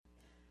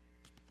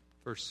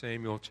First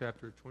Samuel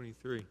chapter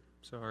 23.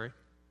 Sorry.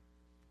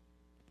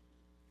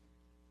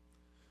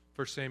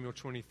 1 Samuel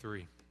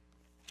 23.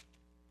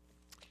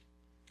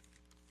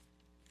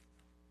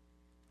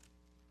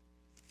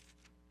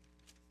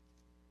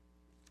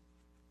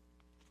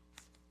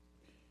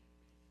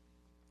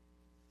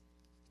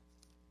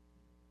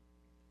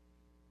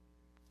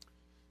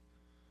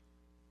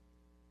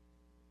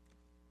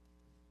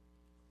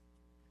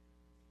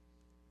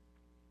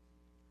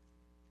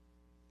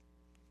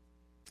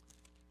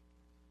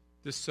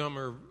 This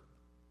summer,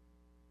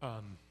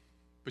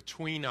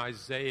 between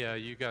Isaiah,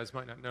 you guys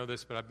might not know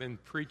this, but I've been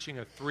preaching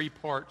a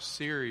 3-part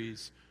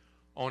series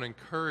on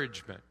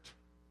encouragement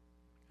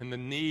and the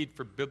need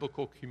for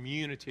biblical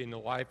community in the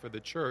life of the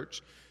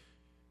church.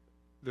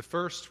 The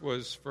first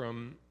was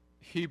from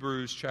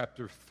Hebrews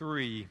chapter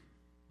 3,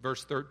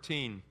 verse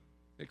 13.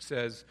 It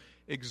says,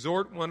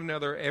 "Exhort one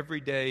another every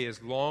day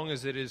as long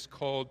as it is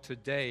called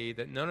today,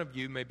 that none of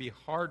you may be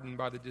hardened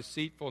by the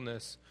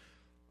deceitfulness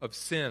of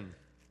sin."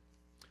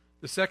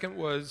 The second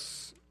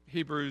was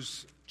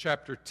Hebrews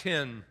chapter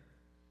 10,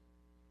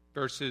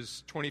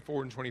 verses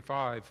 24 and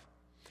 25.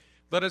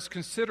 "Let us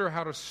consider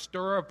how to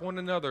stir up one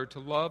another to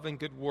love and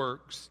good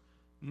works,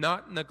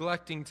 not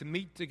neglecting to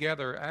meet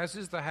together, as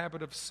is the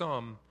habit of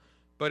some,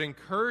 but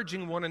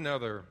encouraging one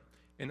another,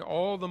 and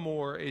all the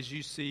more as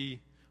you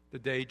see the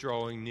day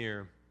drawing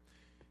near."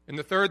 And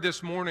the third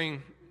this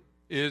morning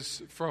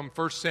is from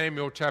 1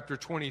 Samuel chapter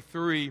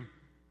 23,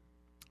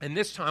 and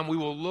this time we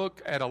will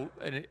look at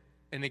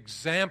an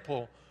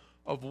example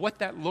of what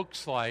that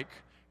looks like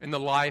in the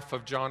life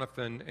of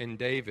Jonathan and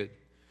David.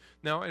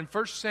 Now, in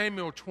 1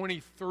 Samuel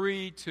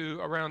 23 to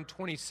around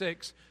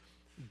 26,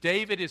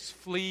 David is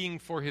fleeing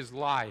for his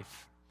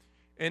life.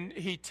 And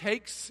he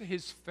takes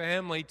his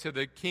family to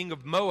the king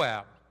of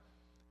Moab.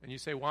 And you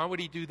say, why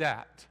would he do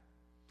that?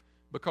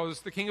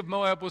 Because the king of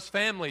Moab was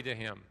family to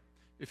him.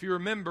 If you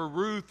remember,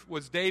 Ruth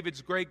was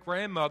David's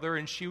great-grandmother,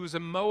 and she was a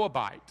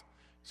Moabite.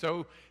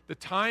 So the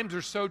times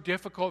are so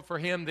difficult for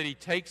him that he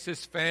takes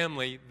his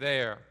family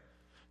there.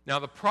 Now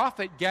the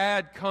prophet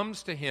Gad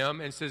comes to him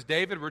and says,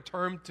 "David,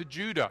 return to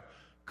Judah.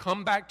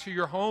 Come back to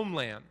your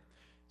homeland."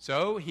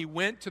 So he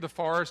went to the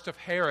forest of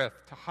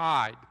Hereth to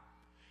hide.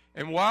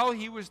 And while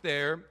he was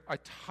there, a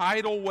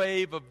tidal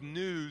wave of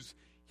news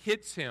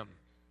hits him.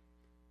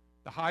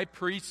 The high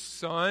priest's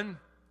son,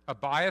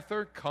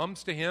 Abiathar,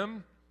 comes to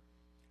him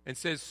and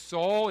says,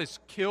 "Saul has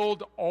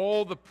killed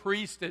all the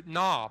priests at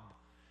Nob."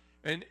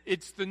 And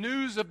it's the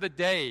news of the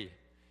day.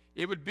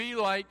 It would be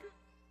like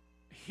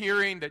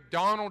hearing that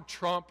Donald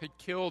Trump had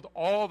killed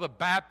all the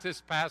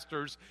Baptist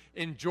pastors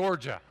in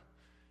Georgia.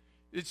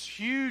 It's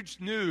huge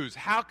news.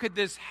 How could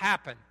this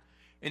happen?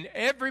 And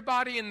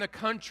everybody in the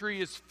country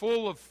is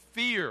full of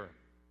fear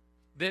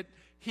that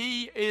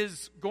he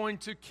is going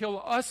to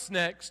kill us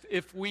next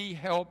if we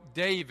help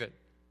David.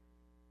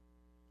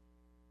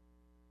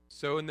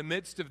 So in the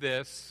midst of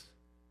this,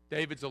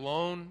 David's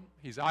alone.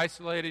 He's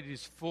isolated.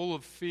 He's full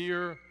of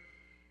fear.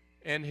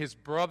 And his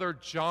brother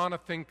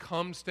Jonathan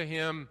comes to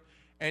him,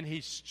 and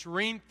he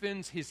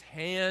strengthens his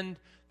hand.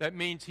 That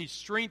means he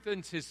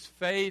strengthens his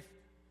faith,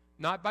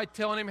 not by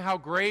telling him how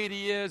great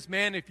he is.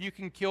 Man, if you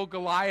can kill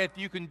Goliath,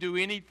 you can do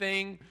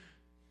anything.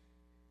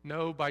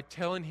 No, by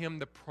telling him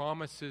the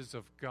promises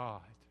of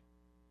God.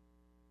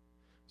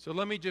 So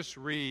let me just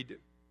read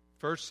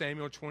 1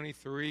 Samuel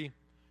 23,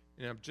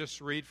 and I'll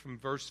just read from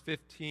verse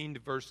 15 to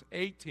verse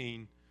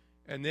 18,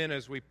 and then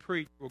as we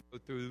preach, we'll go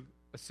through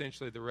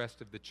essentially the rest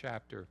of the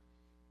chapter.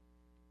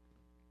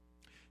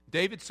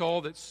 David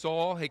saw that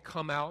Saul had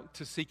come out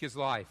to seek his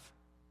life.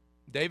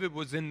 David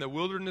was in the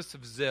wilderness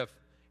of Ziph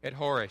at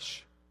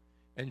Horish.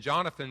 And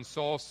Jonathan,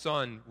 Saul's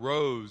son,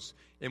 rose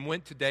and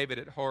went to David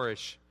at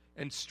Horish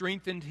and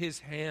strengthened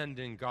his hand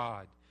in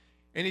God.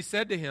 And he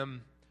said to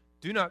him,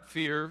 "Do not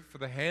fear, for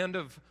the hand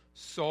of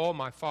Saul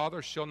my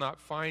father shall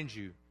not find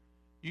you.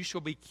 You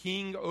shall be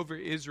king over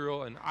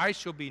Israel, and I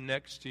shall be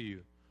next to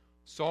you.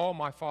 Saul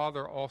my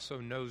father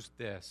also knows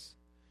this."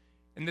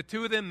 And the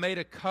two of them made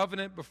a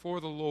covenant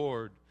before the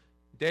Lord.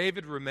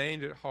 David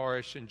remained at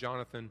Horish, and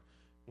Jonathan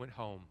went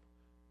home.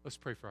 Let's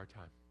pray for our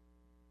time.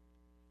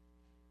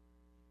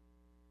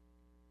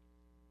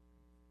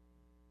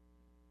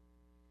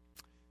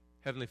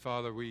 Heavenly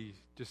Father, we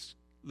just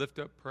lift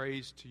up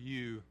praise to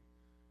you,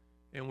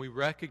 and we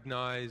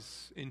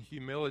recognize in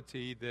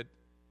humility that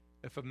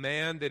if a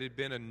man that had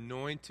been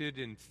anointed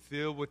and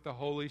filled with the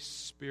Holy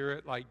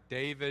Spirit like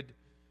David,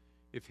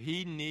 if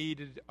he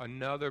needed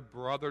another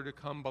brother to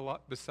come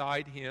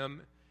beside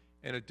him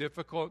in a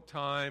difficult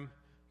time,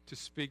 to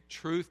speak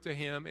truth to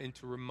him and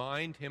to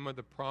remind him of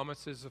the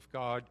promises of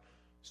God,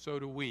 so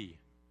do we.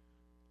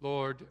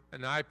 Lord,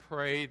 and I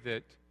pray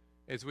that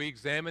as we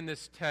examine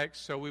this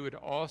text, so we would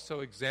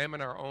also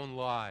examine our own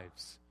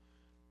lives.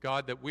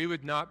 God, that we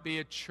would not be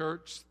a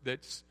church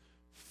that's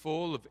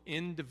full of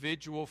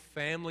individual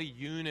family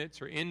units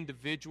or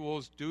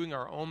individuals doing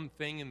our own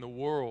thing in the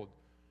world.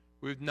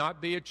 We would not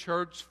be a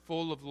church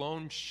full of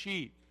lone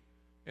sheep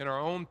in our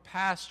own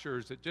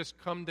pastures that just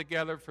come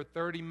together for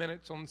 30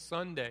 minutes on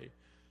Sunday.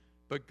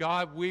 But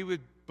God, we would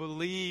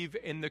believe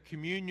in the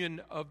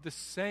communion of the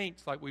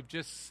saints, like we've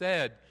just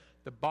said,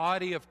 the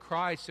body of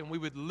Christ, and we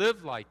would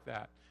live like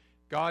that.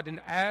 God, and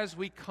as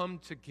we come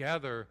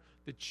together,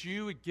 that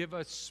you would give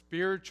us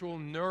spiritual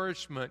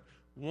nourishment,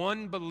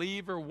 one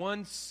believer,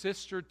 one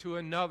sister to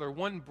another,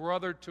 one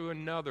brother to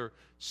another,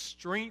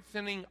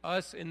 strengthening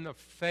us in the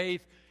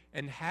faith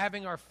and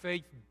having our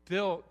faith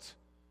built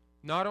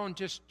not on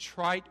just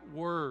trite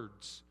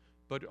words,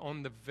 but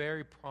on the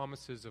very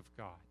promises of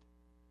God.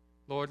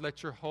 Lord,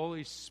 let your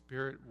Holy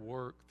Spirit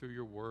work through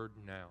your word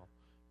now.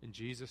 In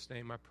Jesus'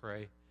 name I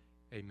pray,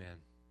 amen.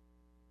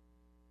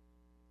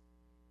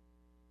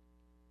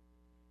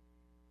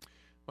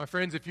 My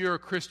friends, if you're a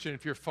Christian,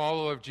 if you're a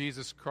follower of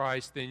Jesus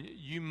Christ, then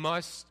you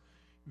must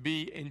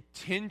be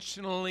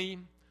intentionally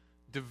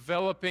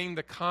developing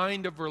the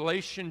kind of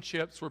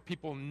relationships where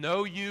people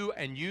know you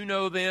and you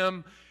know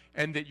them,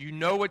 and that you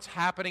know what's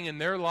happening in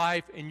their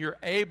life, and you're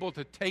able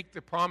to take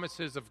the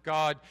promises of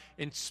God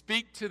and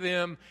speak to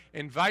them,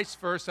 and vice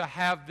versa,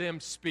 have them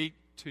speak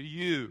to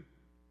you.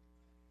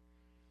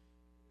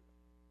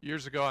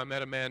 Years ago, I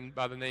met a man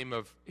by the name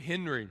of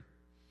Henry.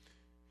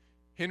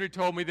 Henry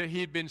told me that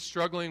he had been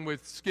struggling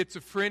with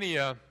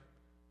schizophrenia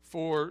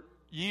for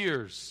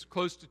years,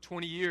 close to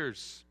 20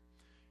 years.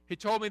 He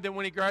told me that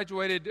when he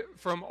graduated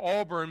from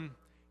Auburn,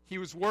 he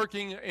was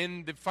working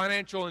in the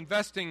financial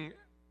investing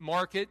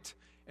market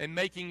and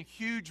making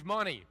huge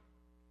money.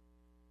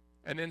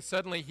 And then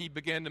suddenly he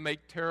began to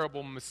make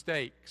terrible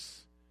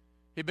mistakes.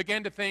 He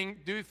began to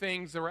do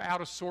things that were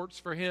out of sorts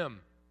for him.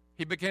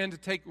 He began to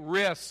take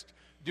risks,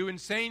 do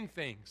insane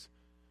things.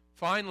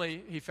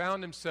 Finally, he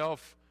found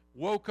himself,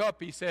 woke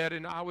up, he said,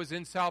 and I was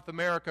in South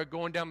America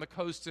going down the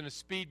coast in a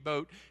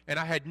speedboat, and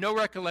I had no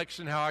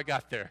recollection how I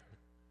got there.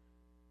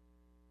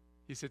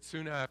 He said,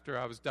 soon after,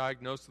 I was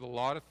diagnosed with a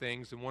lot of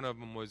things, and one of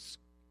them was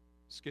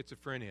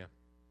schizophrenia.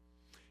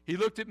 He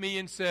looked at me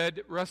and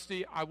said,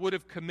 Rusty, I would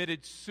have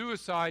committed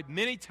suicide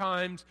many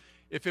times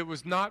if it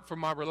was not for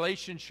my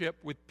relationship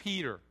with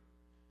Peter.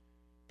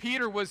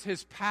 Peter was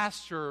his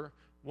pastor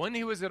when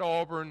he was at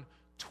Auburn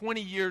 20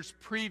 years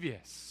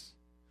previous.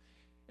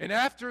 And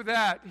after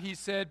that, he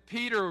said,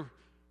 Peter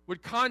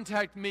would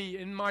contact me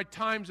in my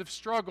times of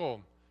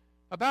struggle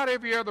about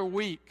every other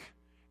week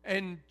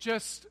and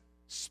just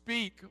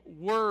speak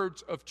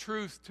words of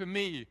truth to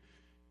me.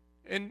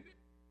 And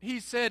he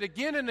said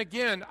again and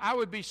again, I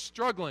would be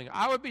struggling.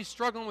 I would be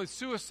struggling with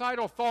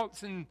suicidal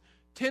thoughts and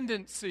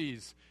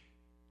tendencies.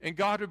 And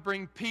God would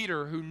bring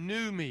Peter, who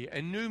knew me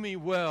and knew me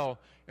well,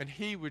 and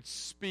he would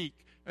speak.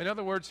 In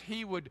other words,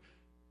 he would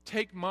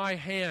take my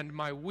hand,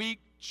 my weak,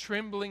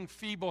 trembling,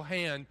 feeble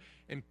hand,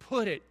 and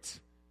put it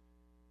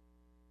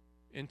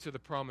into the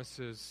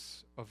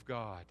promises of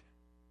God.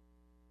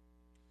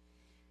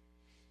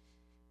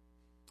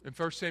 In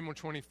 1 Samuel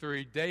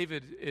 23,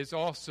 David is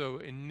also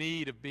in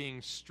need of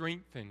being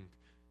strengthened.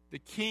 The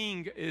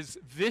king is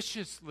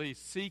viciously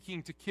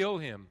seeking to kill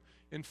him.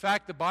 In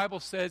fact, the Bible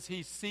says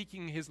he's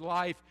seeking his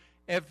life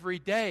every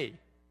day.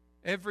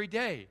 Every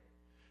day.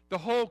 The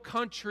whole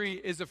country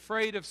is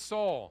afraid of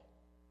Saul,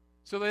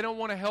 so they don't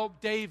want to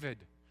help David.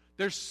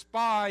 There's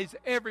spies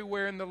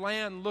everywhere in the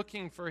land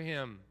looking for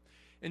him.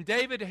 And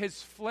David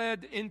has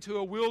fled into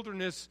a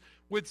wilderness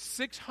with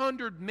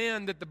 600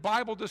 men that the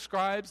Bible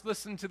describes,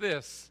 listen to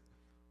this,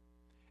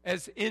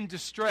 as in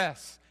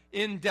distress,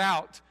 in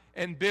doubt,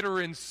 and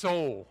bitter in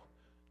soul.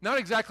 Not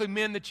exactly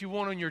men that you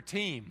want on your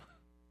team.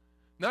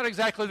 Not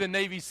exactly the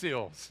Navy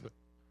SEALs.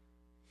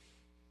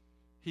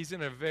 He's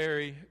in a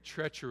very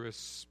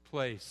treacherous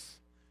place.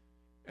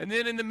 And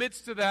then in the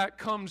midst of that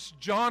comes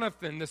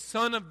Jonathan, the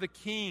son of the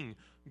king,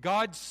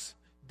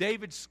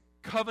 David's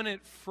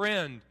covenant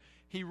friend.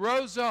 He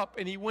rose up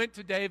and he went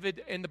to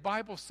David, and the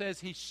Bible says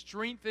he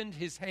strengthened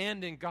his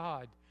hand in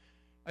God.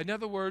 In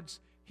other words,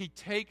 he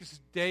takes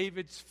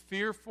David's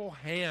fearful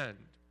hand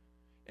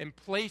and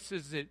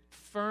places it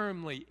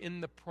firmly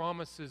in the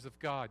promises of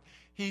God.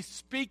 He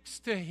speaks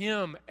to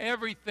him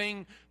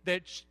everything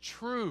that's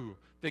true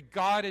that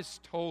God has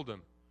told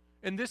him.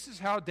 And this is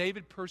how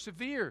David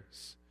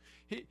perseveres.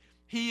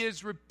 He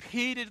is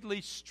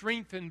repeatedly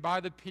strengthened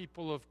by the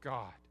people of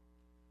God.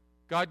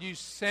 God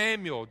used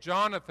Samuel,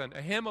 Jonathan,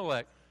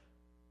 Ahimelech,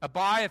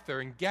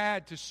 Abiathar, and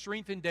Gad to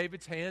strengthen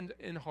David's hand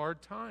in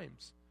hard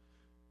times.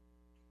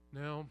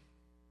 Now,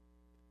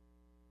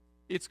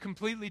 it's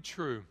completely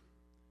true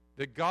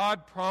that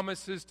God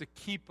promises to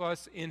keep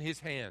us in his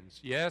hands.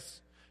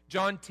 Yes?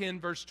 John 10,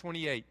 verse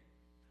 28.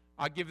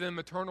 I give them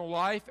eternal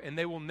life, and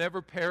they will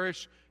never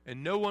perish,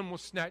 and no one will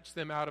snatch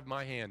them out of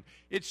my hand.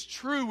 It's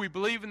true, we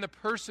believe in the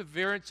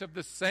perseverance of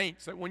the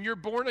saints, that when you're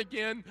born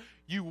again,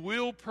 you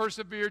will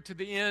persevere to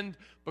the end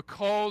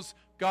because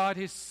God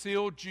has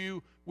sealed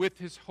you with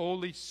his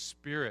Holy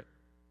Spirit.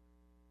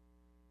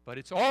 But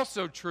it's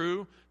also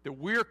true that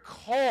we're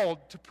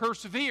called to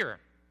persevere.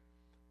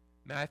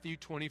 Matthew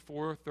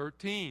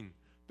 24:13.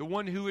 The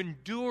one who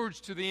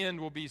endures to the end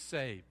will be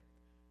saved.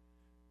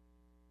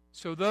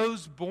 So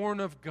those born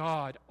of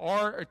God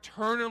are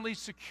eternally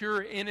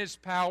secure in His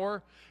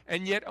power,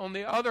 and yet on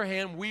the other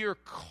hand, we are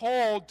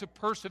called to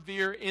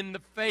persevere in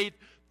the faith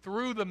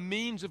through the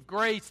means of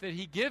grace that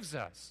He gives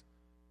us.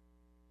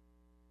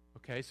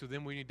 Okay, so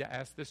then we need to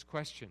ask this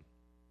question.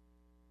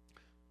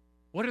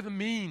 What are the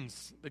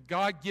means that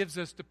God gives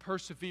us to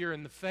persevere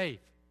in the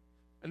faith?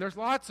 And there's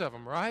lots of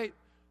them, right?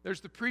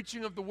 There's the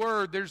preaching of the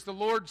Word. There's the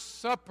Lord's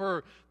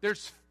Supper.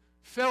 There's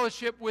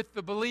fellowship with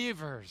the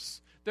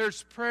believers.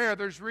 There's prayer.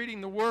 There's reading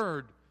the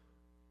Word.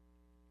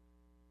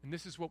 And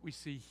this is what we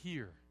see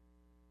here.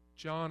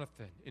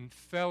 Jonathan in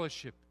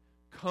fellowship,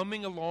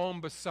 coming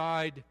along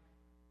beside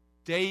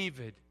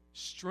David,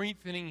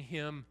 strengthening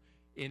him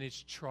in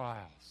his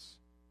trials.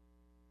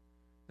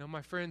 Now,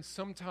 my friends,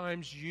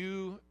 sometimes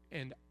you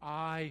and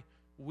I,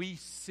 we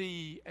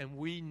see and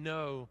we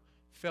know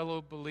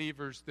fellow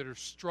believers that are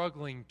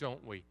struggling,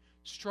 don't we?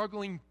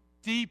 Struggling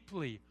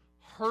deeply,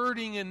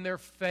 hurting in their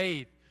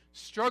faith,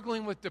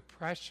 struggling with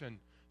depression,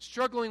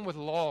 struggling with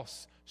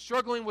loss,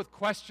 struggling with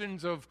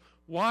questions of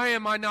why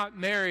am I not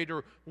married,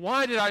 or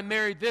why did I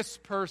marry this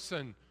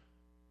person?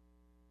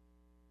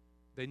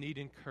 They need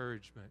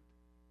encouragement.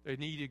 They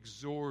need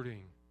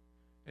exhorting.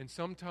 And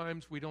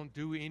sometimes we don't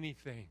do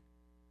anything.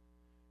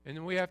 And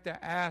then we have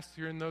to ask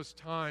during those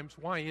times,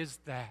 why is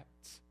that?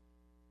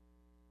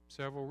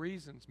 Several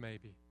reasons,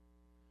 maybe.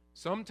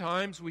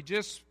 Sometimes we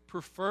just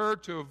prefer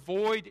to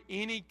avoid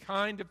any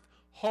kind of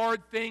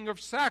hard thing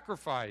of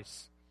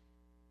sacrifice.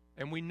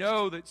 And we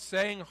know that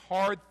saying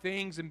hard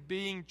things and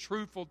being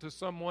truthful to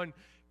someone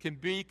can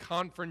be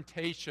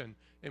confrontation,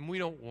 and we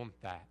don't want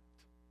that.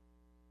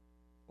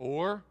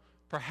 Or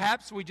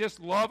perhaps we just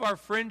love our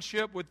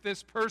friendship with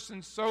this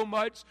person so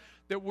much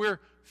that we're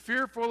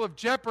fearful of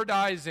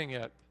jeopardizing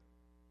it,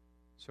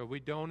 so we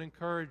don't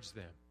encourage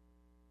them.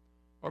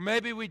 Or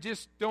maybe we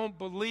just don't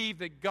believe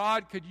that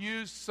God could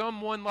use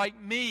someone like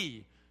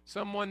me,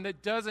 someone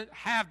that doesn't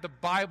have the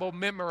Bible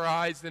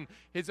memorized and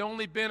has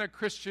only been a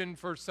Christian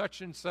for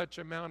such and such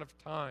amount of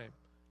time.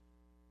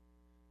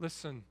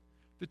 Listen,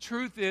 the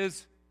truth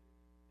is,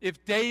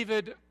 if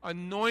David,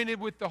 anointed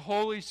with the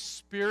Holy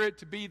Spirit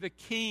to be the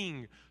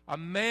king, a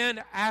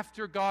man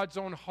after God's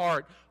own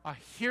heart, a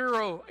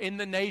hero in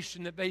the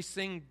nation that they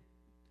sing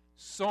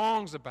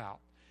songs about,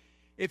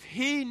 if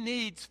he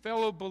needs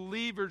fellow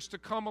believers to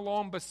come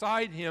along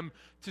beside him,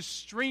 to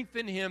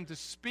strengthen him, to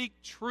speak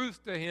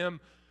truth to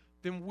him,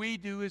 then we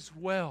do as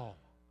well.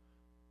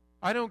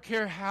 I don't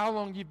care how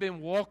long you've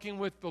been walking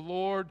with the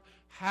Lord,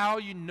 how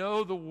you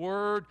know the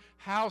Word,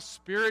 how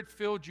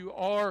Spirit-filled you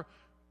are.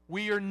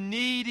 We are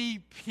needy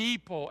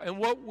people, and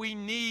what we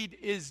need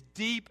is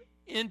deep,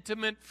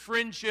 intimate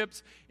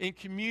friendships in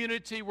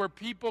community where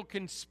people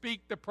can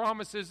speak the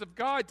promises of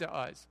God to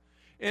us.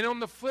 And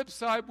on the flip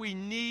side, we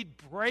need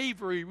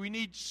bravery, we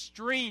need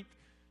strength,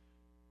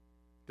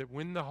 that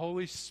when the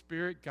Holy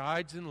Spirit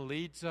guides and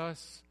leads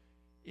us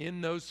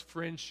in those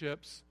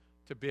friendships,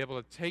 to be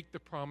able to take the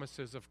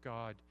promises of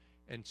God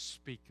and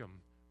speak them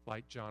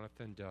like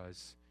Jonathan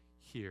does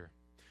here.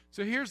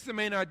 So here's the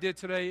main idea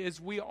today,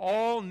 is we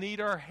all need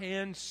our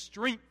hands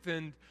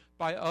strengthened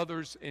by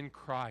others in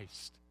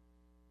Christ.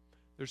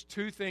 There's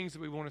two things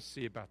that we want to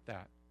see about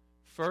that.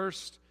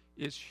 First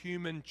is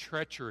human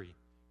treachery.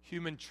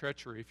 Human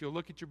treachery. If you'll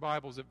look at your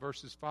Bibles at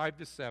verses 5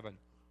 to 7.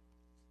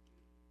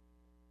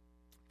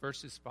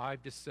 Verses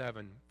 5 to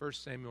 7, 1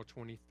 Samuel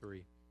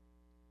 23.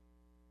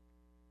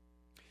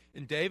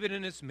 And David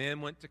and his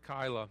men went to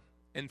Keilah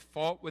and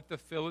fought with the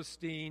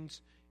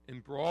Philistines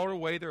and brought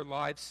away their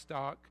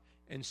livestock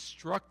and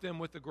struck them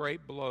with a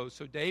great blow.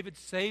 So David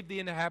saved the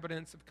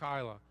inhabitants of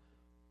Keilah.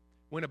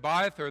 When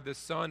Abiathar, the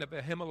son of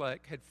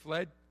Ahimelech, had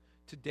fled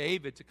to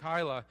David to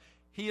Keilah,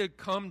 he had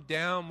come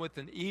down with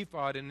an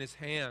ephod in his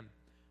hand.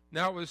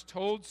 Now it was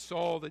told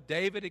Saul that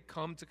David had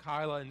come to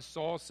Keilah, and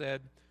Saul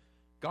said,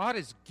 God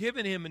has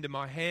given him into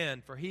my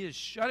hand, for he has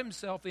shut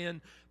himself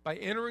in by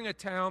entering a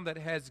town that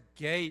has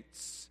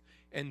gates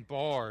and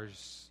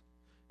bars.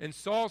 And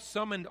Saul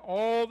summoned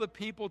all the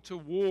people to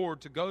war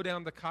to go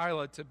down to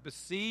Keilah to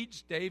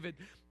besiege David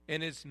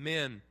and his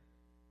men.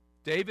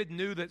 David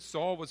knew that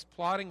Saul was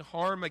plotting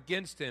harm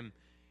against him,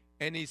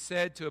 and he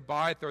said to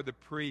Abiathar the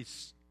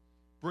priest,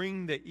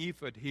 bring the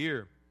ephod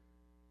here.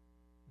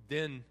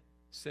 Then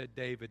said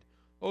David,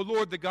 O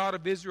Lord, the God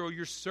of Israel,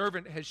 your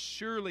servant has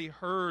surely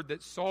heard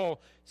that Saul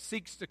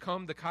seeks to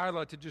come to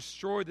Keilah to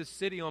destroy the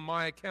city on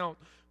my account.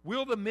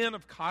 Will the men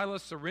of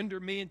Keilah surrender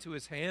me into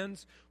his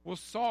hands? Will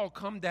Saul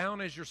come down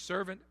as your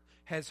servant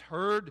has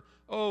heard?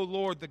 O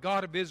Lord, the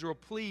God of Israel,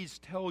 please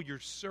tell your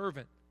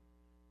servant.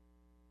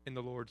 And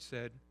the Lord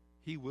said,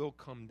 he will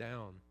come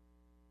down.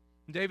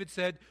 And David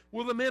said,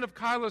 will the men of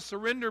Keilah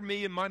surrender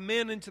me and my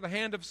men into the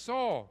hand of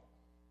Saul?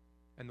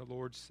 And the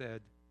Lord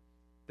said,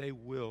 they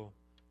will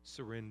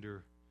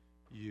surrender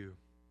you.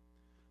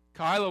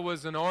 Keilah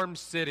was an armed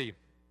city.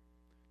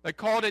 They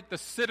called it the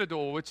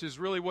citadel, which is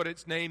really what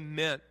its name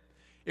meant.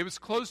 It was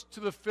close to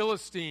the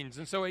Philistines,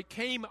 and so it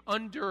came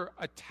under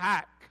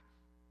attack.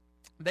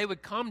 They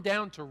would come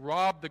down to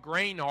rob the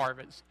grain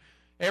harvest.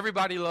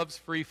 Everybody loves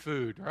free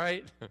food,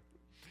 right?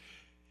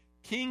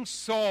 King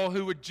Saul,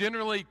 who would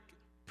generally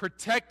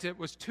protect it,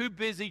 was too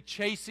busy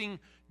chasing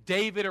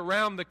David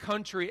around the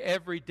country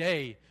every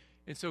day.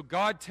 And so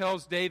God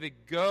tells David,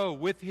 go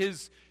with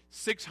his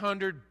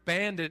 600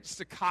 bandits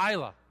to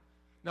Keilah.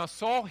 Now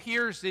Saul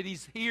hears that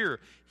he's here.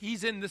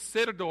 He's in the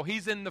citadel.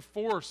 He's in the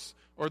force,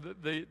 or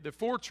the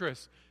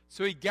fortress.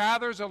 So he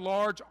gathers a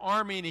large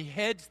army and he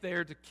heads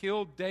there to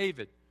kill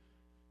David.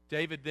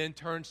 David then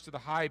turns to the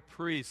high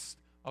priest,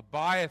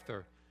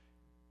 Abiathar,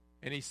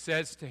 and he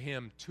says to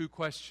him 2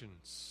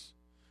 questions.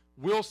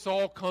 Will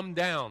Saul come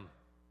down?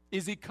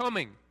 Is he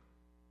coming?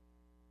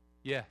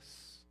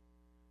 Yes.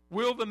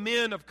 Will the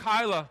men of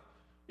Keilah,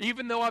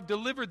 even though I've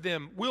delivered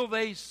them, will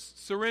they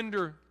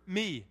surrender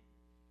me?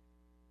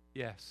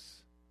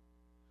 Yes.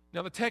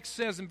 Now the text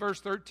says in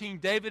verse 13,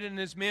 David and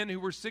his men who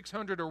were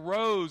 600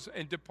 arose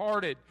and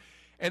departed,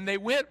 and they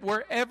went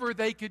wherever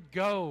they could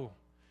go.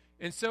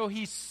 And so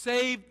he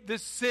saved the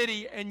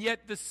city, and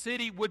yet the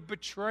city would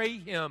betray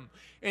him.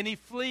 And he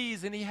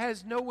flees, and he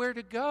has nowhere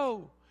to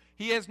go.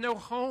 He has no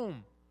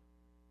home.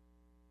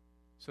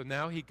 So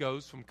now he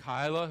goes from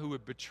Keilah, who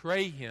would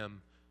betray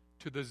him,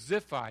 to the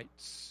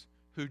Ziphites,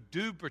 who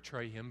do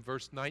betray him.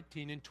 Verse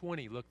 19 and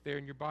 20. Look there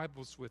in your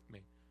Bibles with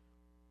me.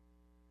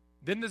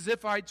 Then the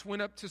Ziphites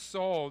went up to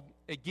Saul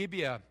at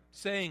Gibeah,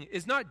 saying,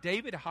 is not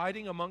David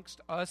hiding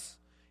amongst us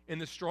in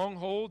the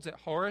strongholds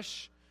at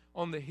Horosh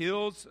on the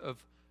hills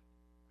of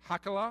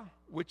Hachilah,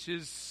 which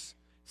is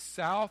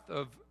south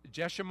of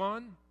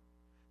Jeshimon?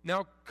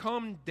 Now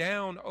come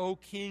down, O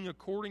king,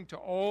 according to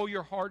all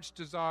your heart's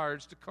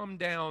desires, to come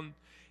down,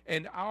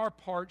 and our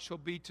part shall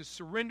be to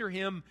surrender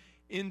him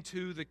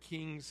into the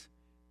king's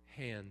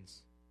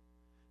hands.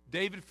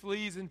 David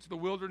flees into the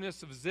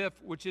wilderness of Ziph,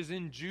 which is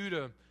in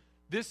Judah.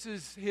 This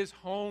is his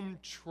home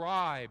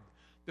tribe.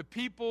 The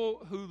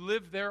people who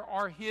live there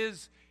are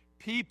his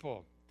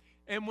people.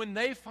 And when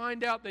they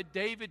find out that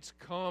David's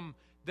come,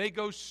 they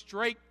go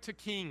straight to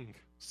King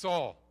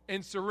Saul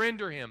and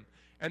surrender him.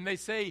 And they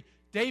say,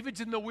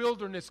 David's in the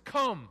wilderness,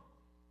 come.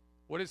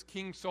 What does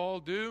King Saul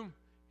do?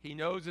 He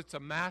knows it's a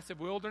massive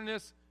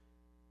wilderness.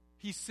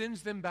 He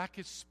sends them back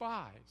as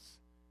spies.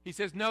 He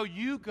says, no,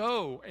 you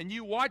go and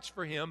you watch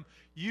for him.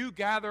 You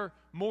gather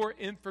more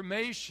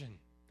information.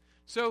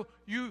 So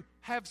you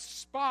have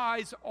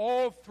spies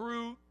all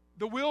through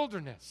the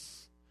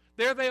wilderness.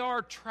 There they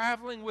are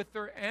traveling with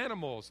their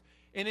animals.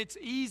 And it's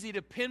easy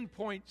to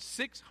pinpoint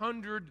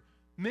 600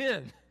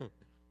 men.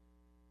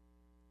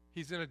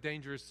 He's in a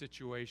dangerous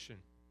situation.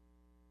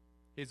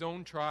 His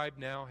own tribe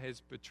now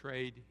has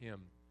betrayed him.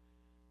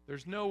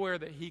 There's nowhere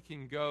that he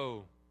can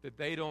go that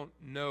they don't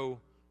know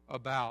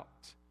about.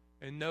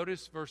 And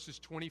notice verses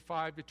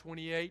 25 to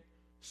 28.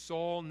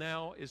 Saul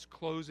now is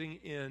closing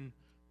in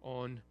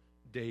on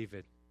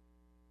David.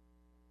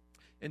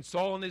 And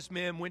Saul and his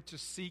men went to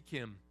seek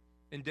him.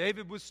 And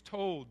David was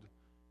told.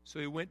 So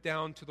he went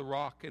down to the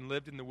rock and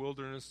lived in the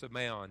wilderness of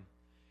Maon.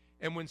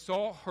 And when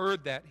Saul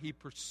heard that, he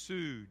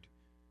pursued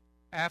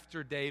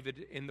after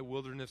David in the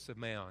wilderness of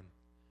Maon.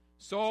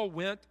 Saul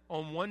went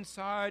on one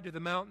side of the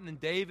mountain, and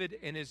David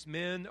and his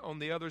men on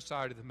the other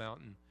side of the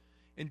mountain.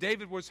 And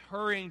David was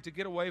hurrying to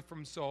get away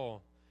from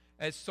Saul.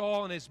 As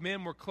Saul and his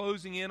men were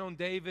closing in on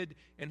David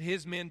and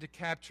his men to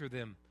capture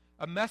them,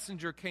 a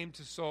messenger came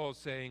to Saul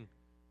saying,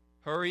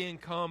 hurry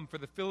and come, for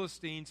the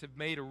Philistines have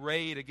made a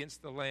raid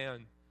against the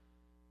land.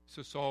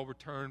 So Saul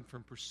returned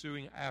from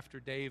pursuing after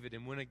David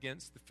and went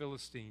against the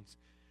Philistines.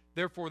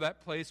 Therefore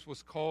that place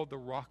was called the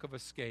Rock of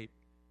Escape.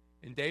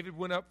 And David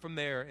went up from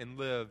there and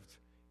lived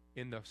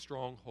in the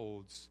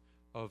strongholds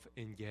of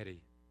En-Gedi.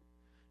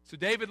 So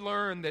David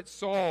learned that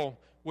Saul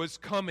was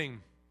coming.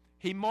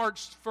 He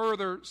marched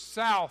further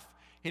south,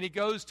 and he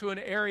goes to an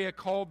area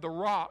called the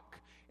Rock.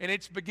 And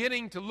it's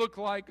beginning to look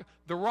like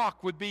the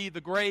Rock would be the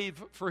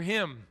grave for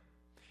him.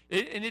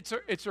 And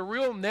it's a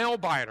real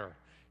nail-biter.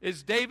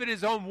 As David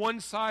is on one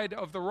side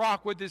of the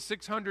rock with his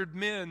 600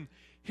 men,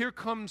 here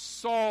comes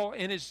Saul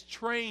and his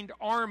trained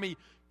army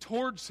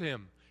towards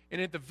him. And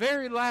at the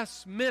very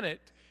last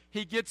minute,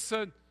 he gets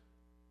a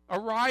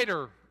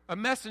rider, a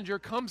messenger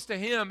comes to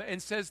him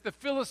and says, the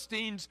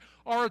Philistines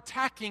are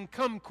attacking,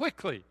 come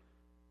quickly.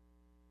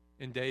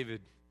 And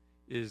David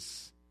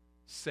is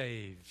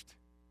saved.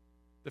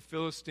 The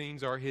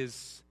Philistines are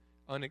his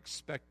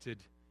unexpected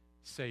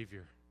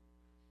savior.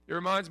 It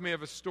reminds me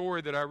of a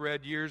story that I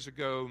read years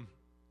ago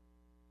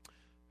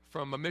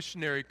from a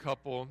missionary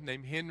couple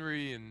named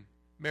Henry and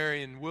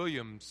Marion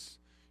Williams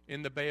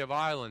in the Bay of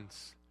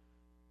Islands.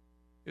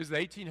 It was the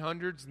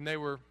 1800s, and they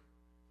were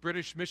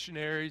British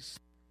missionaries,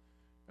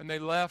 and they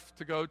left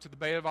to go to the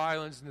Bay of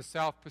Islands in the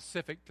South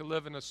Pacific to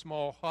live in a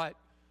small hut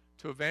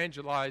to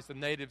evangelize the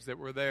natives that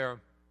were there.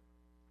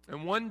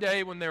 And one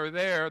day when they were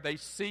there, they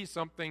see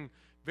something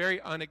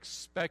very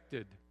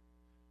unexpected.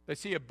 They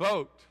see a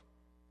boat.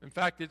 In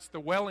fact, it's the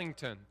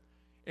Wellington,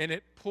 and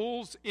it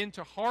pulls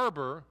into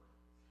harbor,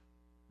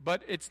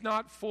 but it's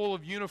not full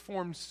of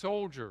uniformed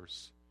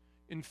soldiers.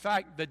 In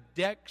fact, the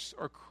decks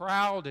are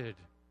crowded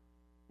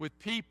with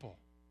people.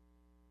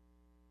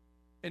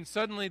 And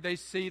suddenly they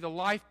see the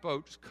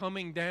lifeboats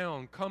coming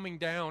down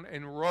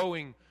and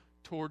rowing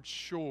towards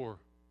shore.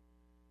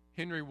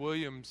 Henry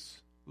Williams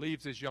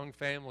leaves his young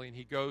family and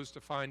he goes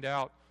to find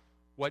out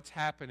what's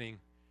happening.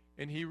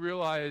 And he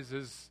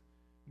realizes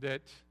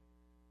that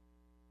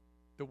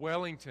the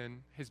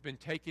Wellington has been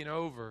taken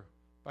over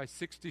by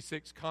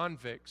 66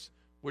 convicts,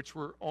 which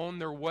were on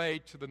their way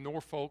to the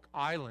Norfolk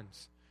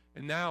Islands.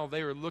 And now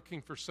they are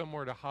looking for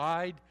somewhere to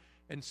hide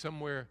and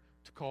somewhere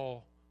to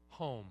call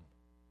home.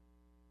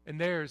 And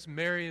there's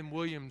Marion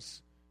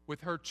Williams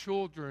with her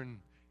children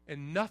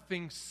and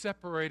nothing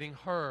separating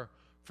her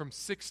from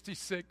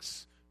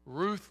 66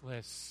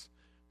 ruthless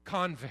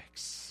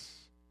convicts.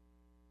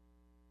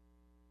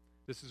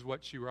 This is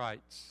what she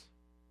writes.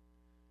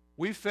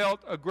 We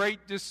felt a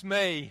great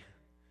dismay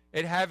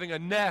at having a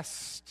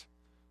nest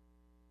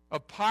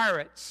of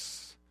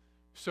pirates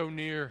so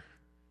near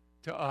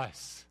to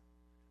us.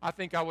 I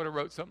think I would have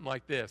wrote something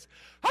like this.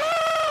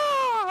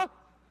 Ah!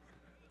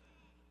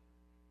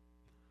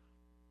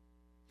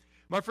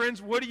 My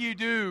friends, what do you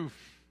do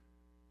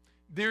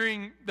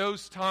during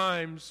those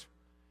times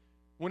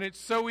when it's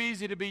so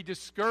easy to be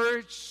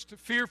discouraged,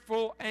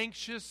 fearful,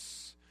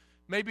 anxious,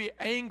 maybe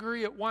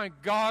angry at why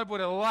God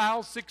would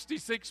allow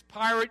 66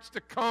 pirates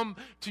to come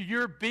to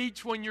your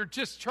beach when you're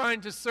just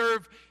trying to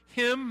serve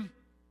Him?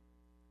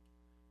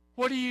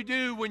 What do you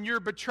do when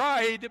you're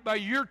betrayed by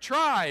your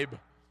tribe,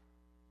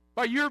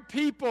 by your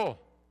people,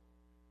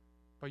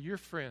 by your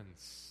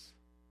friends,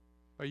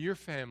 by your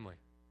family?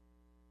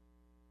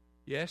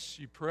 Yes,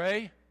 you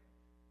pray.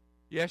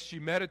 Yes,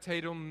 you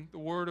meditate on the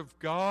Word of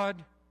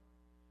God.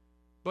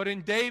 But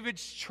in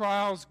David's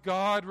trials,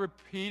 God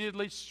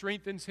repeatedly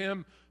strengthens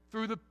him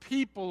through the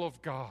people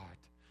of God.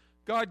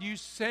 God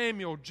used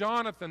Samuel,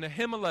 Jonathan,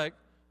 Ahimelech,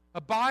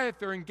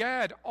 Abiathar, and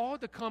Gad all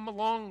to come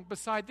along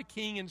beside the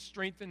king and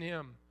strengthen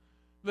him.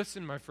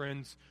 Listen, my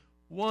friends,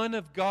 one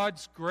of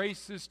God's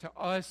graces to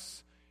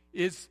us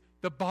is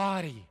the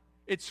body.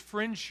 It's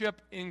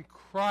friendship in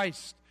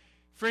Christ.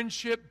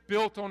 Friendship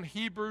built on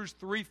Hebrews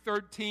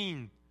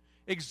 3:13.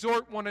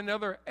 Exhort one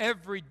another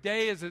every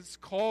day as it's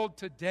called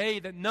today,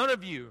 that none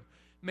of you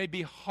may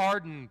be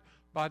hardened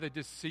by the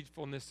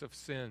deceitfulness of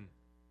sin.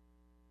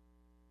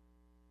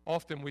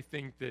 Often we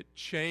think that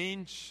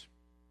change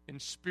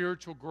and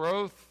spiritual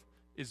growth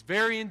is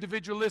very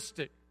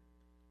individualistic.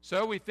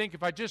 So we think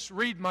if I just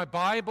read my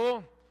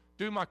Bible,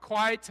 do my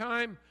quiet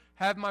time,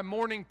 have my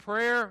morning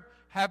prayer,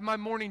 have my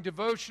morning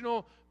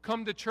devotional,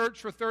 come to church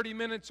for 30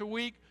 minutes a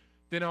week,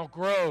 then I'll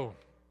grow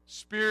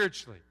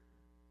spiritually.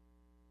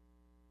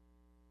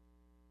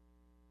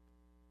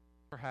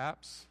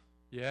 Perhaps,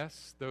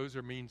 yes, those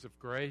are means of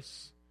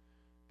grace,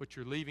 but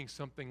you're leaving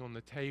something on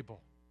the table.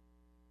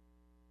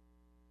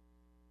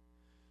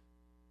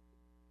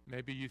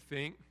 Maybe you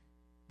think,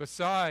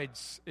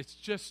 besides, it's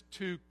just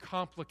too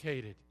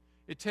complicated.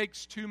 It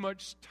takes too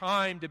much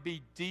time to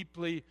be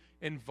deeply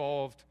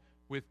involved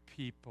with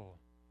people.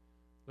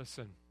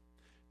 Listen,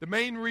 the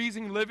main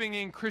reason living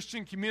in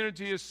Christian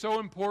community is so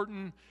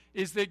important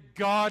is that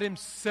God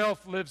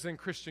Himself lives in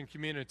Christian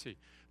community.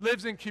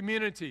 Lives in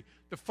community.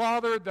 The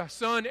Father, the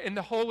Son, and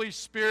the Holy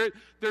Spirit,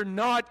 they're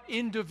not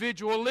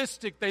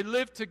individualistic. They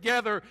live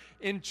together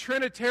in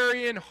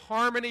Trinitarian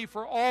harmony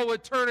for all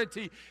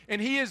eternity.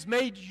 And He has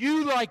made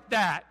you like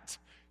that.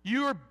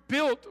 You are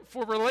built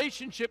for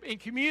relationship and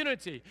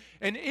community.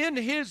 And in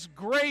His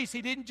grace,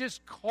 He didn't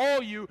just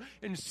call you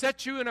and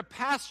set you in a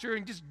pasture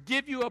and just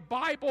give you a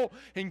Bible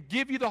and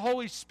give you the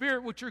Holy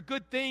Spirit, which are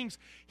good things.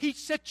 He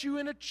set you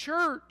in a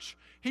church.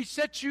 He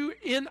set you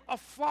in a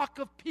flock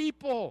of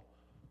people.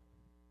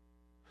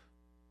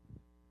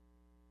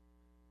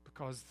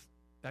 Because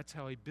that's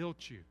how He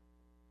built you.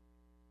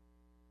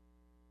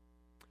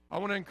 I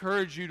want to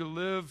encourage you to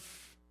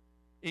live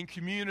in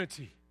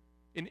community,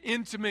 in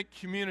intimate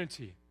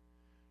community.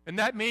 And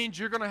that means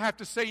you're going to have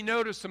to say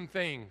no to some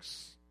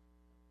things.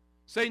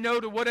 Say no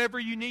to whatever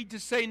you need to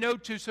say no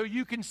to so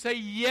you can say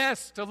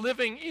yes to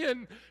living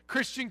in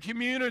Christian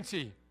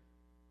community.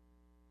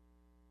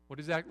 What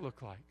does that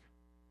look like?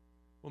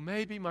 Well,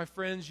 maybe, my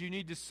friends, you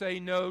need to say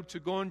no to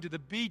going to the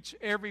beach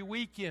every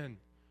weekend,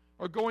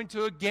 or going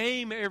to a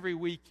game every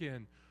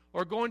weekend,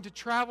 or going to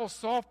travel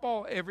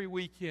softball every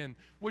weekend,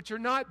 which are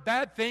not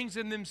bad things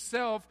in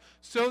themselves,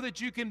 so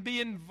that you can be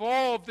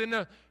involved in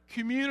a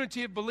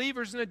community of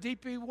believers in a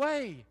deeper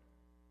way.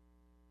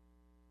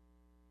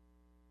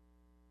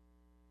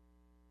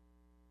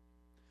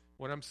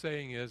 What I'm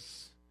saying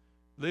is,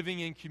 living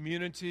in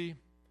community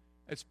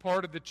as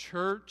part of the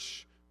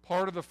church,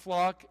 part of the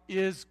flock,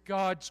 is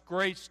God's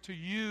grace to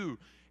you.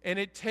 And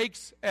it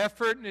takes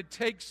effort and it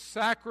takes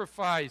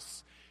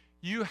sacrifice.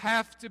 You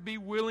have to be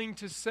willing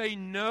to say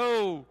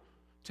no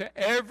to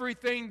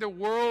everything the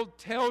world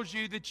tells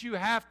you that you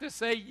have to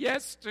say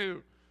yes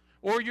to,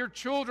 or your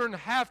children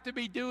have to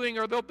be doing,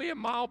 or they'll be a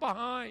mile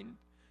behind.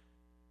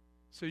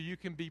 So you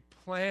can be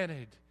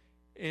planted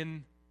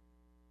in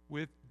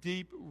with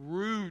deep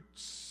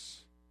roots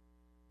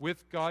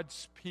with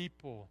God's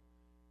people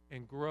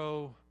and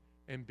grow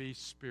and be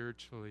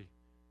spiritually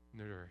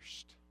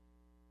nourished.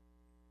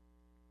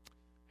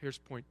 Here's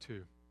point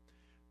 2.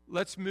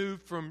 let's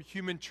move from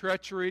human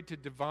treachery to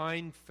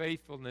divine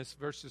faithfulness,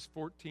 verses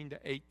 14 to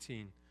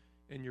 18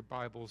 in your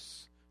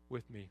Bibles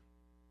with me.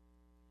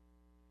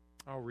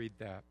 I'll read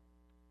that.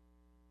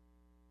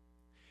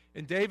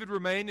 And David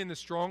remained in the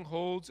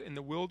strongholds in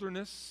the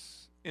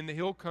wilderness, in the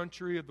hill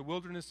country of the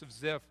wilderness of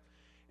Ziph.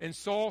 And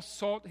Saul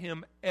sought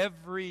him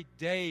every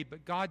day,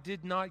 but God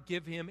did not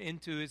give him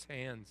into his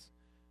hands.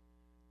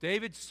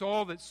 David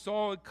saw that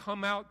Saul had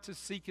come out to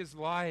seek his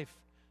life.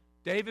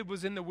 David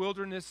was in the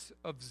wilderness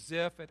of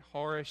Ziph at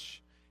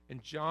Horish,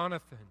 and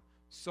Jonathan,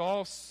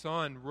 Saul's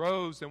son,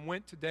 rose and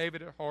went to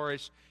David at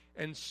Horish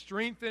and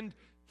strengthened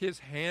his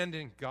hand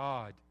in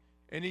God.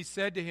 And he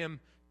said to him,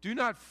 "Do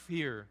not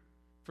fear,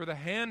 for the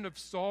hand of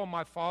Saul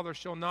my father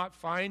shall not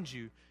find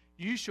you.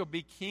 You shall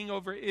be king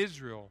over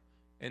Israel,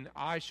 and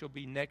I shall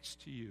be next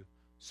to you.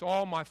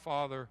 Saul my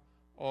father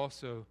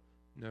also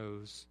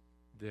knows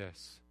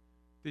this."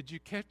 Did you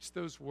catch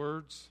those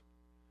words?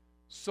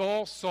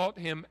 Saul sought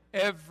him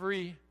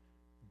every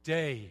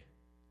day.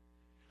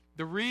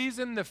 The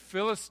reason the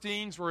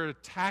Philistines were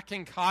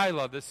attacking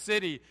Keilah, the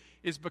city,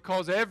 is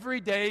because every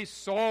day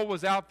Saul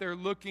was out there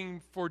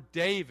looking for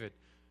David.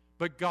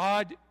 But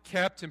God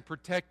kept and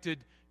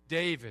protected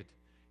David.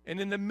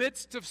 And in the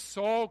midst of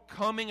Saul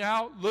coming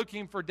out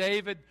looking for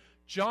David,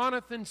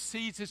 Jonathan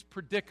sees his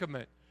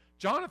predicament.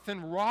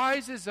 Jonathan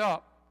rises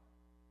up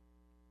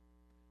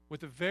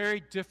with a very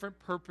different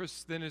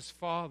purpose than his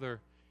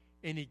father,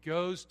 and he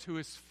goes to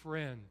his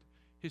friend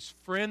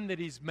that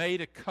he's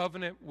made a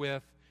covenant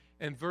with.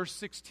 And verse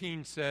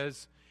 16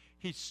 says,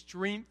 he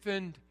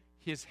strengthened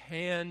his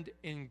hand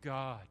in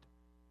God.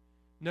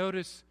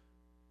 Notice,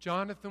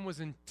 Jonathan was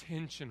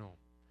intentional.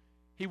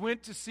 He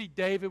went to see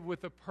David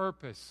with a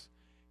purpose.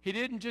 He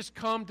didn't just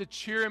come to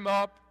cheer him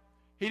up.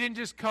 He didn't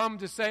just come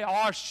to say,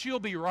 "Oh, she'll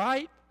be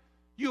right.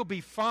 You'll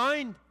be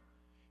fine."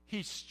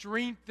 He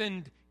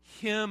strengthened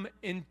him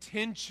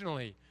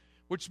intentionally,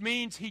 which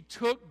means he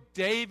took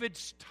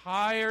David's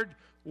tired,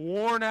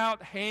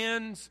 worn-out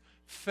hands,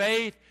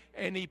 faith,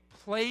 and he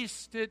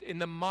placed it in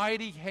the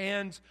mighty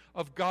hands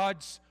of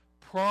God's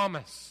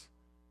promise.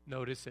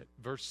 Notice it,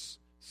 verse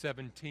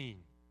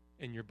 17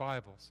 in your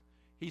Bibles.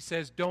 He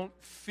says, "Don't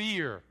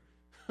fear."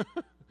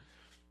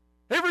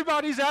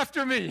 Everybody's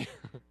after me.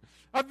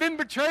 I've been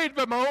betrayed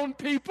by my own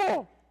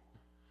people.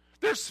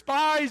 There's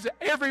spies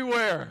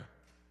everywhere.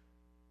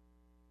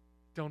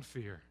 Don't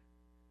fear.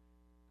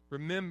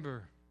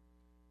 Remember,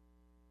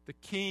 the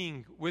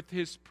king with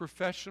his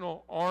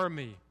professional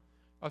army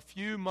a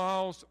few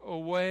miles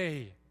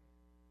away.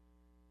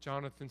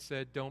 Jonathan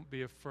said, "Don't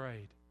be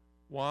afraid."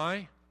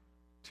 Why?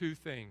 Two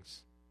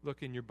things.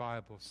 Look in your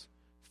Bibles.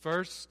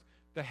 First,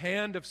 the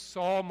hand of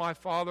Saul, my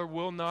father,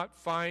 will not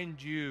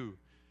find you.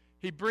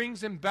 He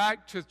brings him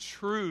back to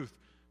truth.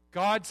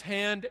 God's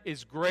hand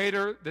is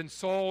greater than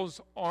Saul's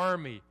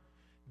army.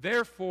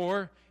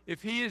 Therefore,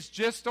 if he is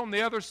just on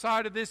the other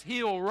side of this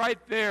hill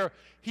right there,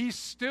 he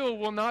still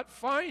will not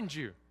find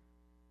you.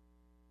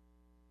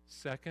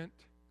 Second,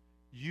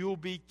 you'll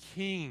be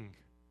king.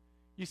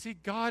 You see,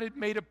 God had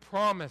made a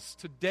promise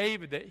to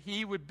David that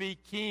he would be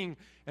king,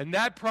 and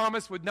that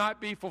promise would not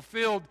be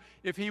fulfilled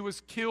if he was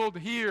killed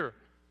here.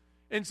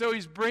 And so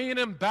he's bringing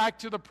him back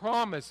to the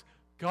promise.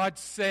 God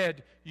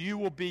said, "You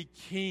will be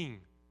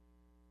king."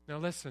 Now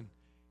listen,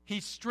 he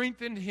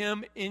strengthened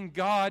him in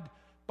God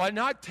by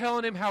not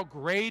telling him how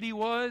great he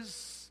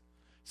was,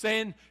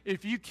 saying,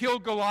 "If you kill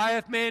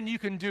Goliath, man, you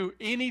can do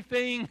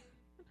anything."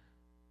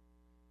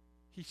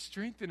 He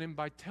strengthened him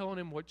by telling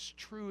him what's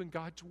true in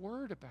God's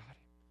word about him.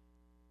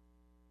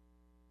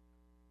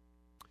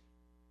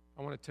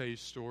 I want to tell you a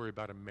story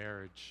about a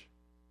marriage.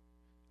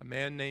 A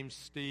man named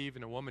Steve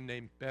and a woman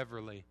named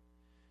Beverly.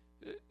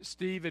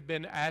 Steve had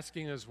been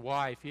asking his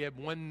wife, he had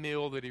one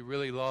meal that he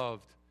really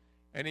loved,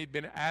 and he'd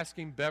been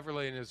asking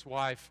Beverly and his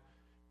wife,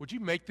 "Would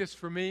you make this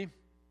for me?"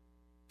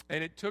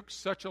 And it took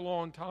such a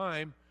long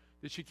time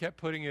that she kept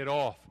putting it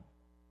off.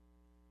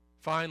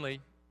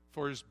 Finally,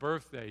 for his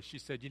birthday, she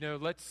said,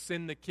 "Let's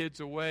send the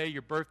kids away.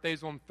 Your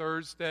birthday's on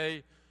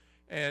Thursday,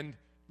 and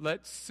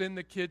let's send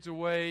the kids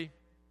away,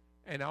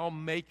 and I'll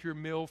make your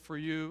meal for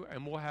you,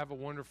 and we'll have a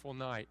wonderful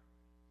night."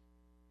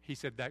 He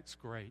said, "That's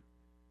great."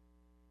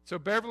 So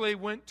Beverly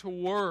went to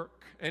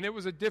work, and it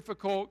was a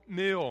difficult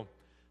meal.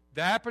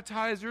 The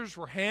appetizers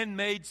were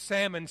handmade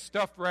salmon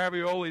stuffed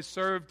ravioli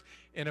served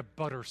in a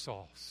butter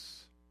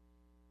sauce.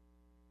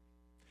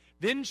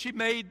 Then she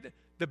made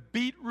the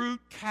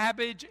beetroot,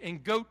 cabbage,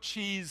 and goat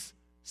cheese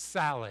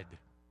salad.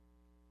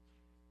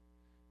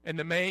 And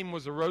the main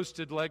was a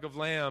roasted leg of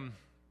lamb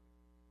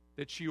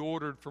that she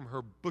ordered from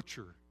her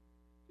butcher,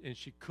 and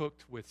she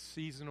cooked with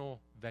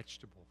seasonal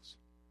vegetables.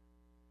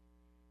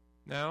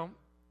 Now,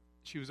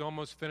 she was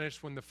almost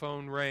finished when the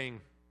phone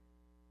rang.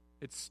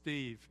 It's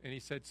Steve, and he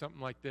said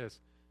something like this: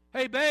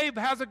 "Hey, babe,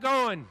 how's it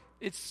going?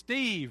 It's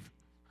Steve.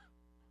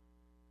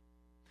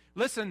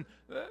 Listen,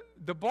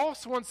 the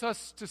boss wants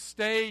us to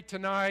stay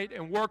tonight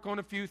and work on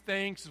a few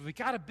things. We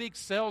got a big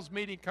sales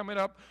meeting coming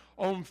up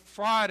on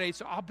Friday,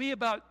 so I'll be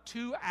about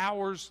 2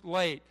 hours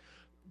late.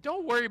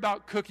 Don't worry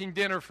about cooking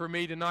dinner for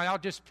me tonight. I'll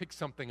just pick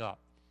something up."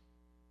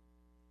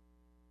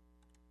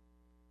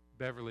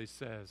 Beverly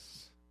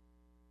says,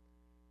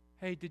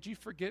 "Hey, did you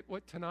forget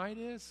what tonight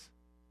is?"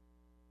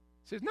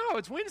 He says, "No,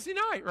 it's Wednesday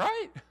night,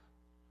 right?"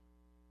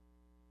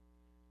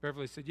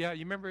 Beverly said, "Yeah, you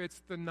remember it's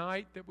the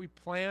night that we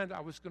planned I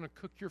was going to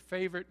cook your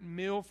favorite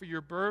meal for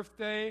your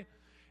birthday,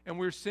 and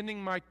we were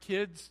sending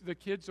the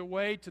kids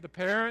away to the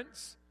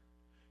parents?"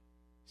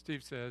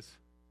 Steve says,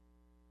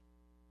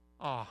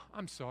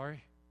 "I'm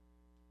sorry.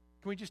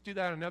 Can we just do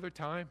that another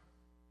time?"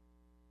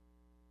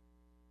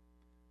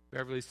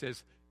 Beverly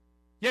says,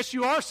 "Yes,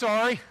 you are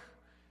sorry.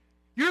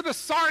 You're the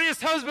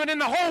sorriest husband in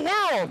the whole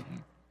world.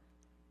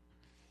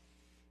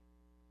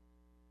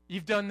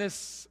 You've done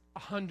this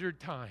 100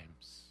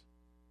 times.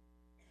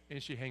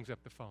 And she hangs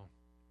up the phone.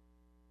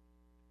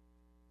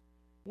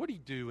 What do you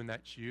do when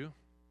that's you?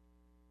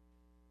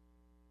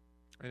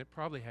 And it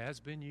probably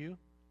has been you.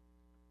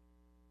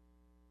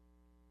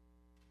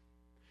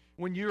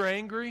 When you're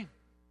angry,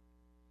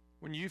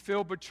 when you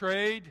feel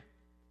betrayed,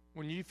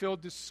 when you feel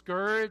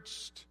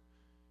discouraged,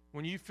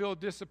 when you feel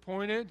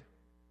disappointed,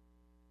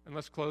 and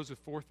let's close with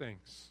 4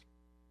 things.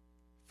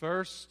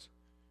 First,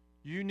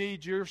 you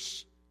need your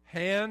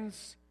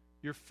hands,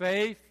 your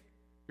faith,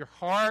 your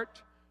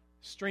heart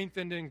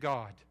strengthened in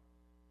God.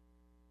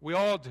 We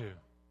all do.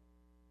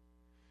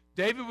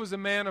 David was a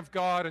man of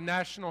God, a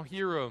national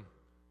hero.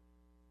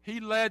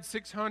 He led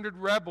 600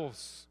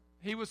 rebels.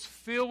 He was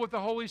filled with the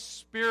Holy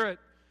Spirit.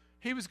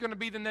 He was going to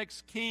be the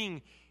next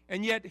king,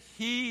 and yet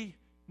he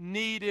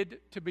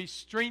needed to be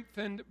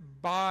strengthened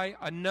by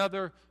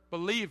another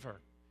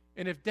believer.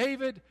 And if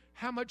David,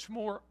 how much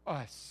more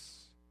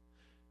us?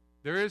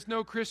 There is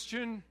no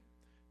Christian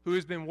who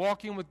has been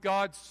walking with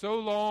God so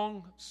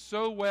long,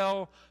 so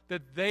well,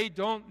 that they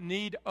don't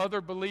need other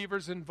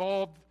believers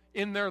involved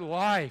in their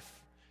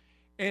life.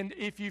 And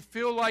if you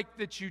feel like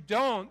that you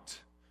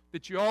don't,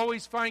 that you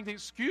always find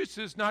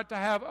excuses not to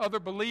have other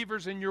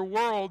believers in your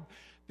world,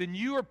 then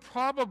you are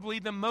probably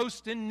the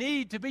most in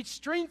need to be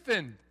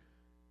strengthened.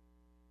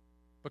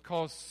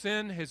 Because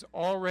sin has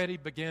already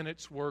begun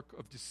its work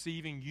of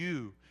deceiving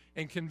you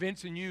and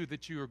convincing you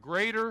that you are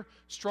greater,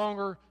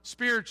 stronger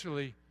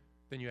spiritually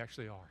than you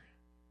actually are.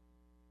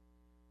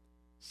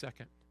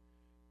 Second,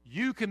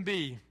 you can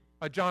be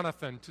a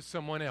Jonathan to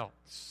someone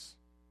else.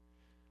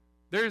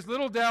 There is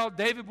little doubt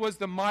David was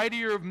the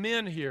mightier of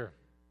men here.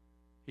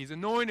 He's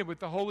anointed with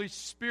the Holy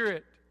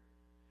Spirit.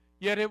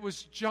 Yet it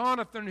was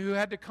Jonathan who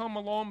had to come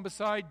along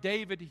beside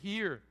David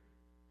here.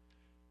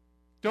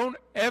 Don't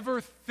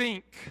ever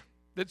think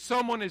that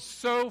someone is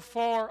so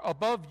far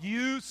above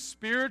you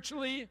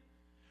spiritually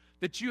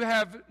that you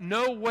have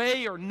no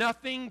way or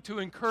nothing to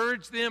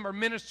encourage them or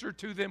minister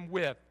to them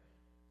with.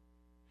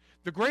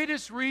 The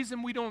greatest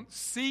reason we don't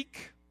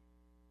seek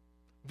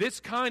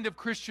this kind of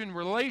Christian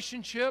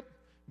relationship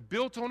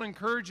built on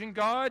encouraging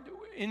God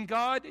in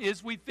God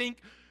is we think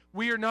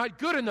we are not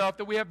good enough,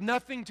 that we have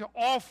nothing to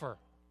offer.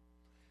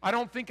 I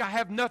don't think I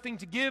have nothing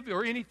to give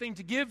or anything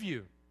to give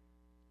you.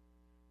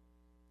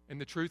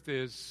 And the truth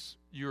is,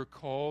 you are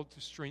called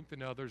to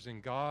strengthen others in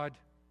God,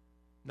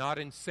 not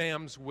in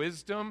Sam's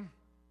wisdom,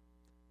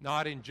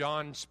 not in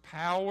John's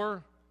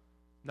power,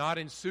 not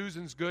in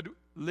Susan's good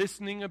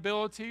listening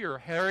ability or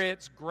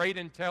Harriet's great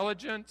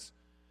intelligence,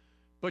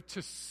 but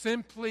to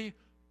simply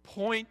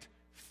point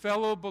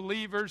fellow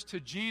believers to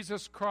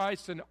Jesus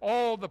Christ and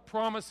all the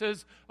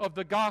promises of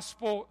the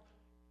gospel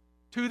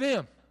to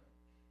them.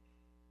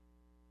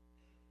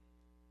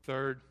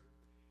 Third,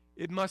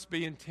 it must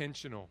be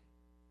intentional.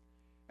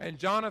 And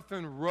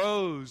Jonathan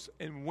rose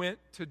and went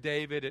to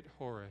David at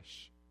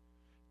Horesh.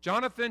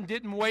 Jonathan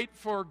didn't wait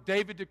for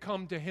David to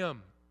come to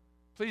him.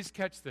 Please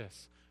catch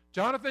this.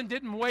 Jonathan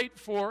didn't wait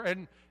for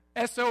an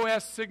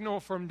SOS signal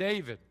from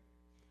David.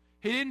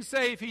 He didn't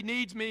say, if he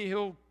needs me,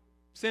 he'll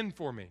send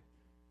for me.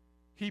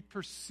 He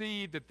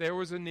perceived that there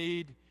was a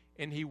need,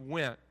 and he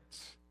went.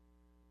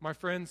 My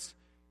friends,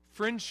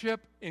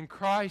 friendship in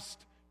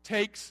Christ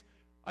takes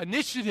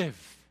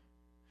initiative.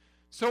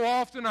 So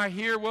often I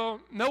hear, well,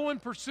 no one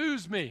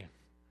pursues me.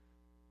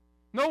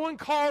 No one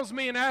calls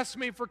me and asks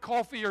me for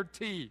coffee or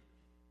tea.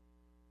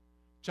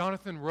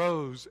 Jonathan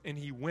rose and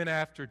he went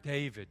after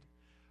David.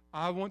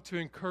 I want to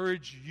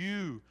encourage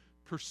you,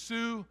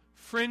 pursue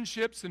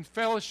friendships and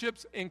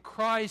fellowships in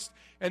Christ,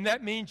 and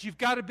that means you've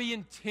got to be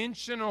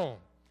intentional.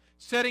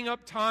 Setting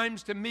up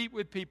times to meet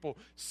with people,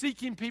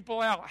 seeking people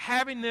out,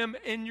 having them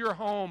in your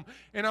home.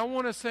 And I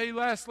want to say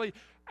lastly,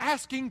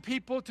 asking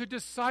people to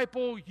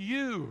disciple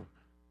you.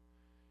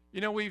 You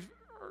know, we're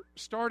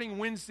starting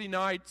Wednesday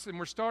nights and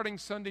we're starting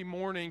Sunday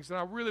mornings, and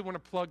I really want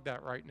to plug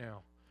that right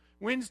now.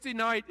 Wednesday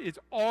night is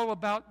all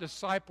about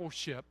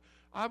discipleship.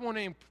 I want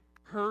to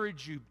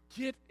encourage you,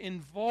 get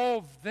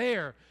involved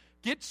there.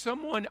 Get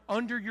someone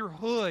under your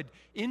hood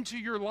into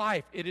your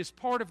life. It is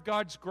part of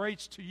God's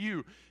grace to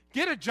you.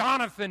 Get a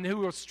Jonathan who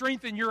will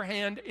strengthen your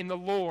hand in the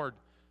Lord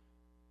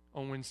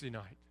on Wednesday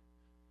night.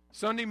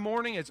 Sunday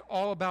morning is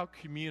all about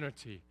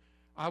community.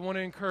 I want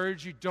to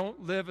encourage you,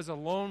 don't live as a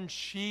lone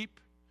sheep.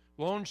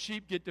 Lone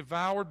sheep get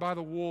devoured by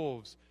the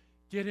wolves.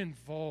 Get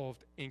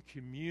involved in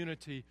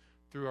community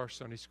through our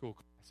Sunday school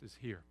classes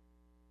here.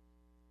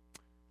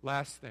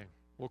 Last thing,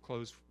 we'll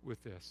close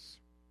with this.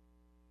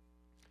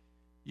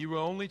 You will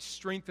only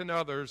strengthen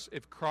others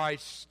if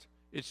Christ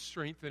is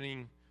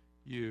strengthening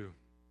you.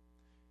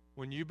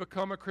 When you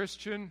become a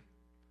Christian,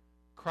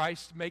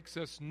 Christ makes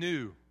us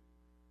new.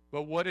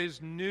 But what is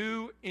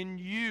new in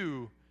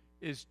you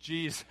is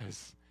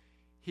Jesus.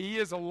 He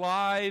is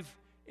alive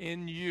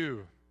in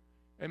you.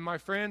 And my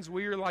friends,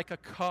 we are like a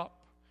cup.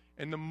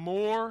 And the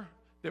more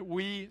that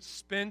we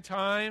spend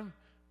time,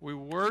 we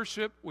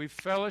worship, we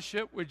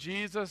fellowship with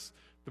Jesus,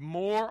 the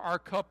more our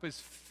cup is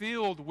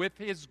filled with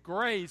His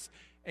grace,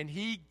 and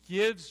He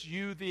gives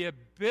you the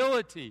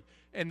ability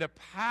and the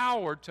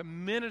power to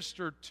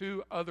minister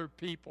to other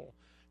people.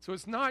 So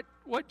it's not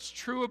what's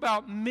true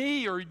about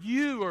me or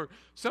you or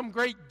some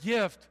great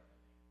gift.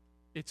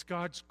 It's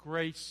God's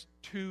grace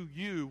to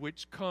you,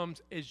 which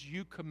comes as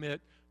you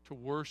commit to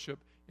worship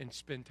and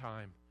spend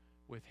time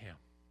with Him.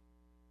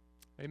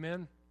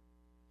 Amen?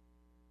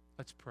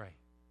 Let's pray.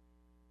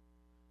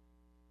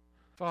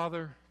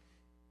 Father,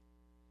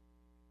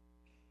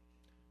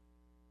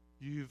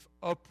 You've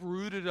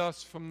uprooted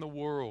us from the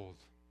world.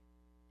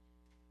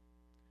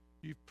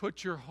 You've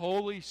put your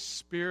Holy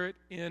Spirit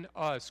in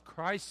us,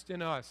 Christ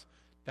in us.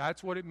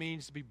 That's what it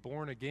means to be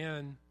born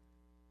again.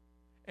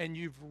 And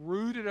you've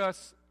rooted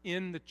us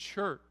in the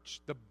church,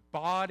 the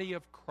body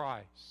of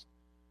Christ.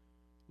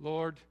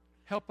 Lord,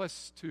 help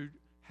us to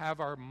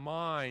have our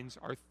minds,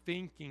 our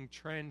thinking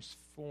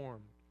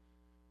transformed.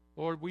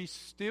 Lord, we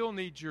still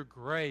need your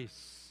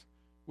grace.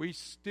 We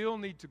still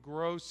need to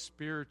grow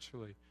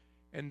spiritually.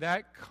 And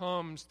that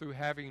comes through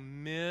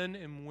having men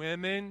and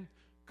women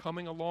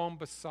coming along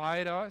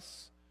beside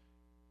us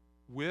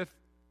with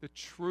the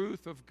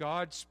truth of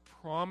God's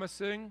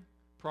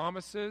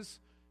promises,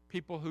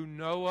 people who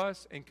know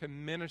us and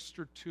can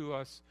minister to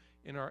us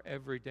in our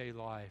everyday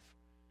life.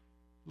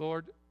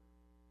 Lord,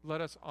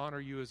 let us honor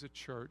you as a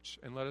church,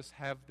 and let us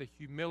have the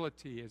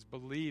humility as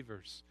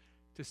believers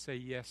to say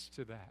yes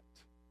to that,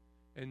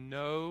 and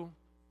no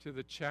to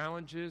the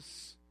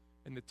challenges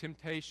and the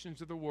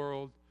temptations of the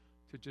world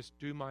to just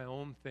do my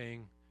own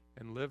thing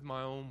and live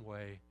my own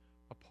way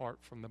apart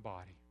from the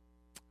body.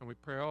 And we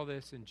pray all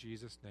this in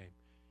Jesus' name.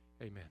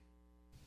 Amen.